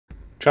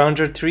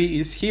Challenger 3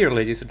 is here,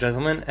 ladies and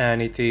gentlemen,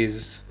 and it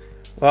is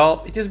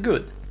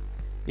good.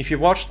 If you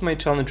watched my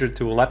Challenger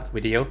 2 lap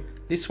video,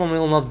 this one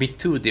will not be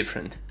too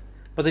different,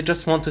 but I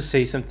just want to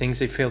say some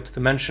things I failed to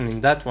mention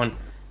in that one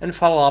and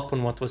follow up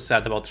on what was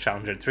said about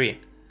Challenger 3.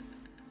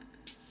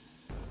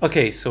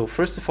 Okay, so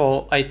first of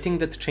all, I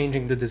think that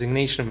changing the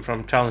designation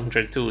from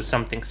Challenger 2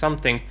 something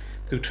something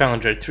to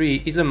Challenger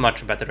 3 is a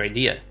much better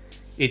idea.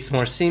 It's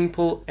more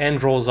simple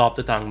and rolls off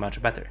the tongue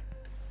much better.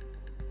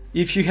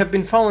 If you have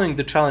been following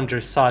the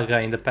Challenger saga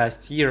in the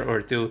past year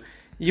or two,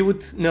 you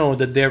would know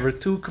that there were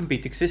two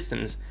competing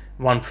systems,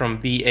 one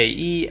from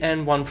BAE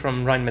and one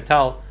from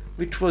Rheinmetall,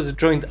 which was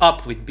joined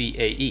up with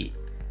BAE,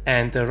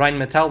 and the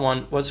Rheinmetall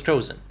one was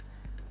chosen,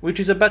 which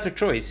is a better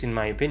choice in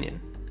my opinion.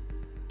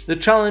 The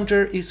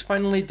Challenger is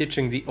finally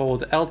ditching the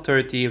old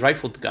L-30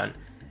 rifled gun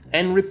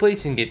and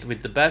replacing it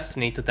with the best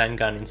NATO tank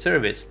gun in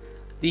service,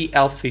 the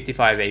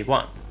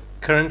L-55A1.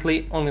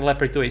 Currently, only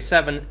Leopard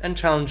 2A7 and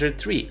Challenger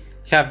 3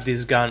 have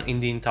this gun in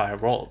the entire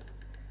world,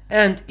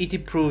 and it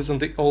improves on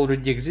the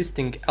already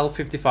existing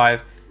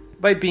L-55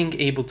 by being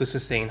able to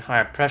sustain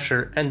higher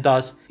pressure and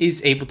thus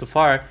is able to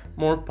fire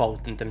more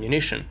potent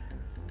ammunition,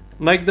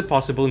 like the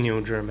possible new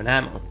German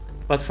ammo.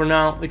 But for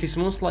now, it is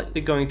most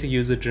likely going to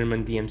use the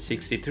German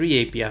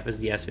DM63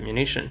 APFSDS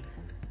ammunition,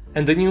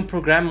 and the new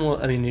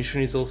programmable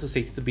ammunition is also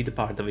stated to be the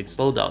part of its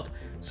loadout,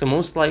 so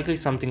most likely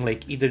something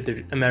like either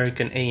the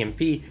American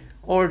AMP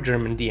or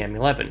German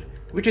DM11,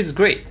 which is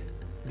great.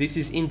 This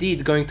is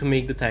indeed going to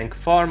make the tank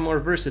far more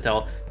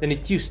versatile than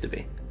it used to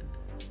be.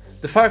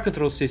 The fire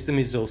control system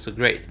is also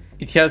great.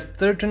 It has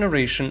 3rd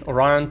generation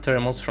Orion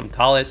thermals from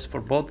Thales for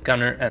both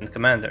gunner and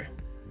commander,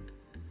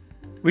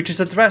 which is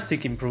a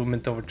drastic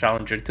improvement over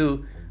Challenger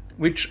 2,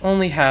 which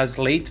only has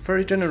late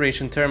 3rd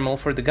generation thermal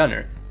for the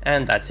gunner,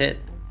 and that's it.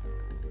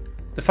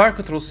 The fire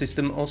control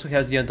system also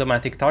has the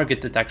automatic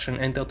target detection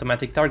and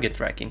automatic target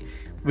tracking,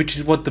 which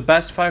is what the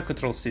best fire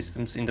control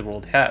systems in the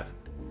world have.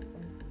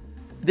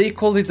 They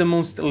call it the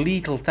most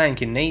lethal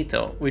tank in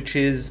NATO, which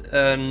is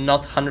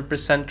not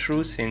 100%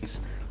 true since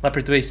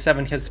Leopard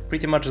 2A7 has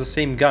pretty much the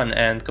same gun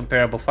and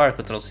comparable fire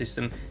control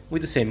system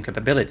with the same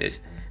capabilities.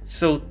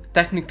 So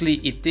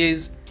technically it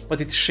is, but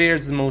it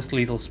shares the most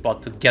lethal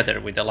spot together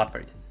with the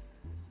Leopard.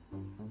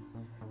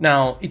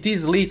 Now, it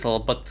is lethal,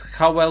 but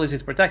how well is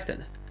it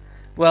protected?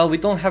 Well, we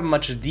don't have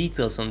much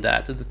details on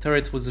that. The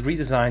turret was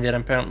redesigned and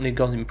apparently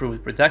got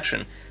improved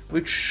protection,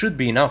 which should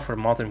be enough for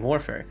modern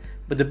warfare.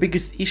 But the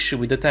biggest issue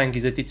with the tank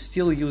is that it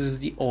still uses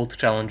the old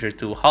Challenger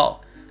 2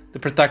 hull. The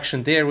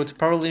protection there would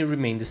probably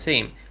remain the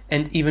same,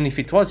 and even if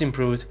it was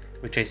improved,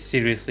 which I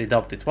seriously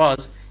doubt it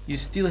was, you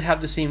still have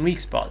the same weak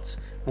spots,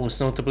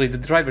 most notably the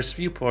driver's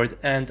viewport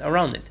and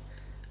around it.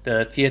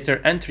 The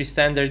theater entry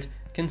standard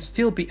can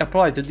still be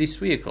applied to this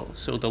vehicle,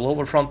 so the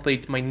lower front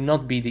plate might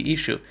not be the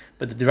issue,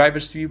 but the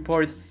driver's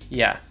viewport,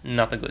 yeah,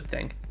 not a good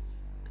thing.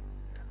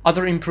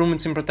 Other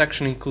improvements in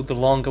protection include the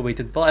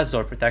long-awaited blast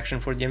door protection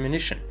for the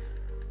ammunition.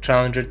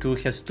 Challenger 2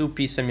 has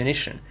 2-piece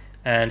ammunition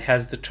and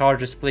has the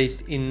charges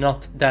placed in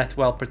not that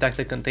well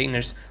protected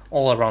containers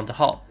all around the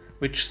hull,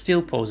 which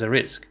still pose a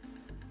risk.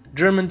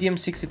 German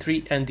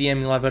DM63 and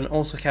DM11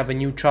 also have a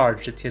new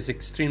charge that has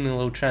extremely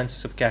low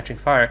chances of catching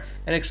fire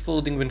and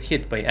exploding when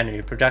hit by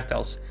enemy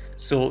projectiles,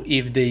 so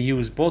if they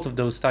use both of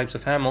those types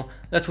of ammo,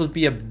 that would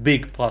be a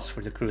big plus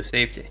for the crew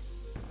safety.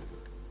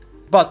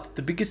 But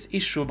the biggest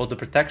issue about the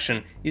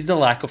protection is the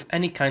lack of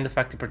any kind of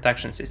active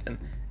protection system.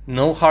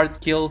 No hard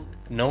kill,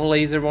 no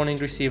laser warning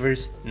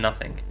receivers,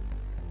 nothing.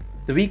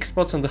 The weak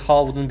spots on the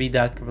hull wouldn't be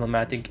that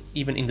problematic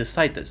even in the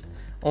slightest,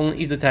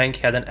 only if the tank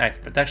had an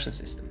active protection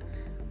system,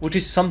 which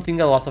is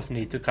something a lot of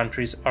NATO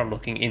countries are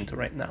looking into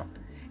right now.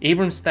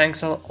 Abrams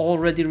tanks are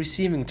already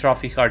receiving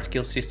trophy hard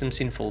kill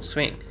systems in full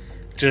swing.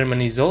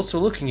 Germany is also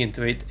looking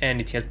into it and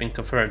it has been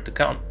confirmed to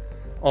come.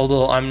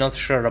 Although I'm not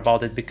sure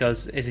about it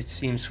because, as it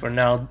seems for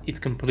now,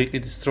 it completely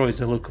destroys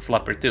the look of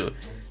Leopard 2.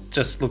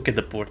 Just look at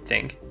the poor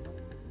thing.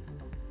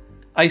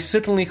 I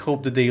certainly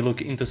hope that they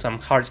look into some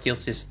hard kill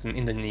system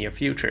in the near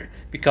future,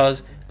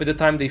 because by the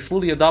time they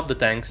fully adopt the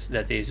tanks,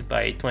 that is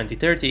by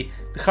 2030,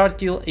 the hard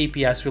kill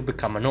APS will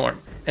become a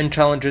norm, and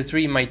Challenger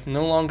 3 might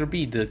no longer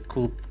be the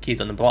cool kid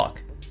on the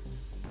block.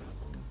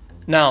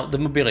 Now, the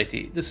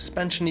mobility. The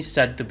suspension is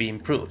said to be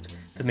improved,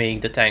 to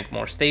make the tank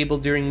more stable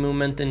during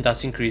movement and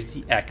thus increase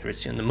the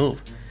accuracy on the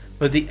move,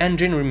 but the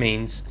engine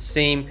remains the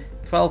same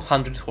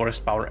 1200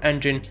 horsepower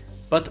engine,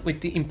 but with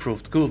the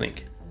improved cooling.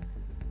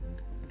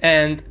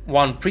 And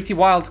one pretty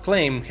wild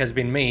claim has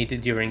been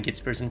made during its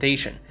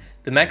presentation.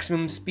 The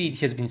maximum speed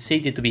has been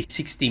stated to be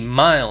 60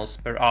 miles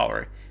per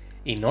hour.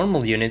 In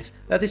normal units,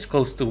 that is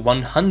close to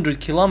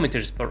 100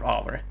 kilometers per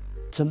hour.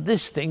 So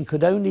this thing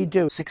could only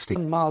do 60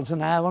 miles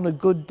an hour on a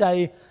good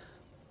day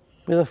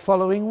with a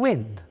following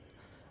wind.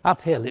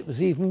 Uphill it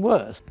was even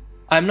worse.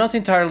 I'm not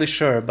entirely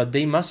sure, but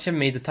they must have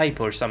made a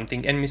typo or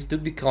something and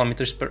mistook the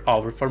kilometers per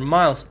hour for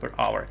miles per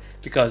hour,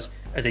 because,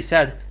 as I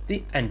said,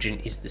 the engine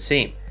is the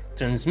same.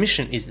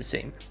 Transmission is the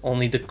same,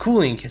 only the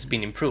cooling has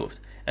been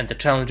improved, and the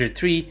Challenger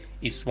 3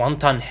 is 1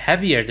 ton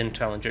heavier than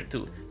Challenger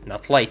 2,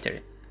 not lighter.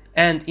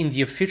 and in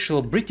the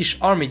official British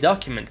Army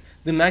document,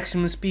 the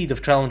maximum speed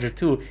of Challenger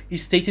 2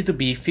 is stated to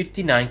be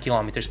 59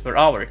 km per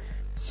hour.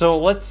 So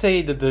let's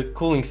say that the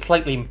cooling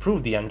slightly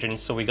improved the engine,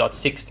 so we got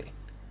 60.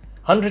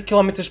 100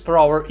 km per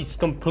hour is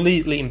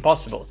completely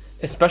impossible,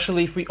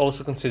 especially if we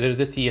also consider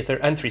the theater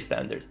entry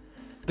standard.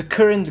 The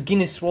current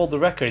Guinness World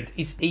Record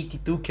is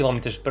 82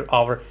 km per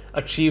hour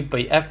achieved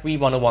by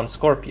FV101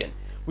 Scorpion,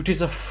 which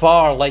is a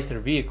far lighter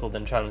vehicle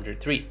than Challenger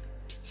 3.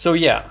 So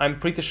yeah, I'm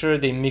pretty sure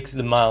they mixed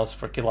the miles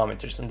for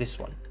kilometers on this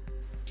one.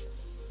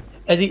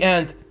 At the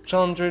end,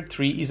 Challenger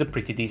 3 is a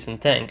pretty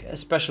decent tank,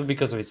 especially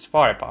because of its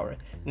firepower.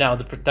 Now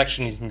the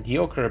protection is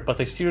mediocre,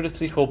 but I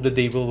seriously hope that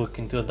they will look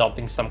into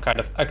adopting some kind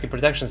of active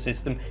protection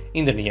system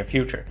in the near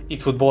future.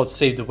 It would both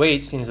save the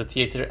weight since the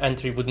theater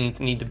entry wouldn't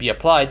need to be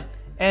applied,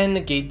 and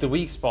negate the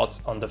weak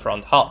spots on the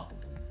front hull.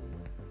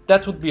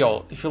 That would be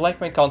all. If you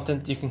like my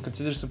content, you can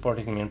consider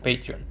supporting me on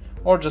Patreon,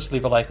 or just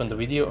leave a like on the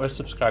video or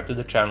subscribe to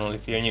the channel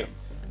if you're new.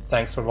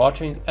 Thanks for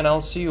watching, and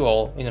I'll see you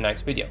all in the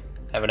next video.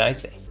 Have a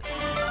nice day.